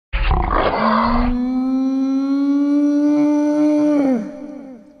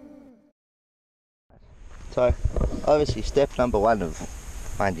So obviously step number one of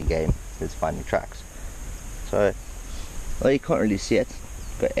finding game is finding tracks. So well, you can't really see it.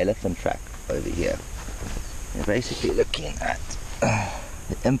 You've got elephant track over here. You're basically looking at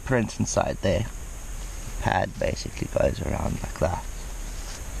the imprint inside there. The pad basically goes around like that.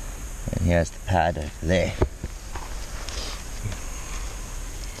 And here's the pad over there.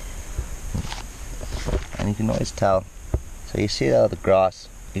 And you can always tell. So you see all the grass.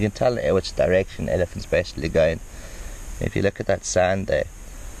 You can tell which direction the elephant's basically going. If you look at that sand there,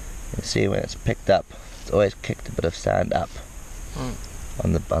 you see when it's picked up, it's always kicked a bit of sand up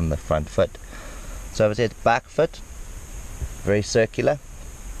on the front foot. So over there, the back foot, very circular,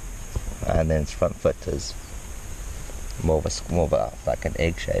 and then its front foot is more of a like an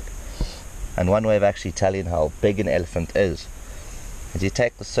egg shape. And one way of actually telling how big an elephant is you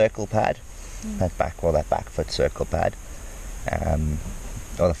take the circle pad, that back foot circle pad,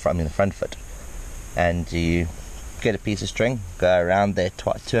 or the front foot, and you get a piece of string, go around there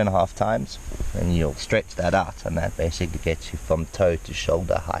 2.5 times, and you'll stretch that out, and that basically gets you from toe to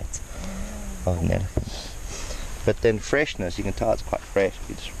shoulder height of an elephant. But then freshness, you can tell it's quite fresh.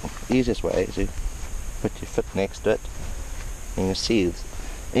 The easiest way is to put your foot next to it, and you see the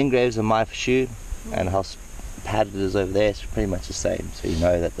engraves on my shoe and how padded it is over there. It's pretty much the same, so you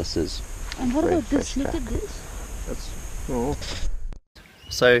know that this is. And what about this? Look at this. That's cool.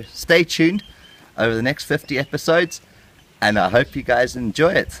 So stay tuned over the next 50 episodes, and I hope you guys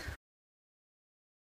enjoy it.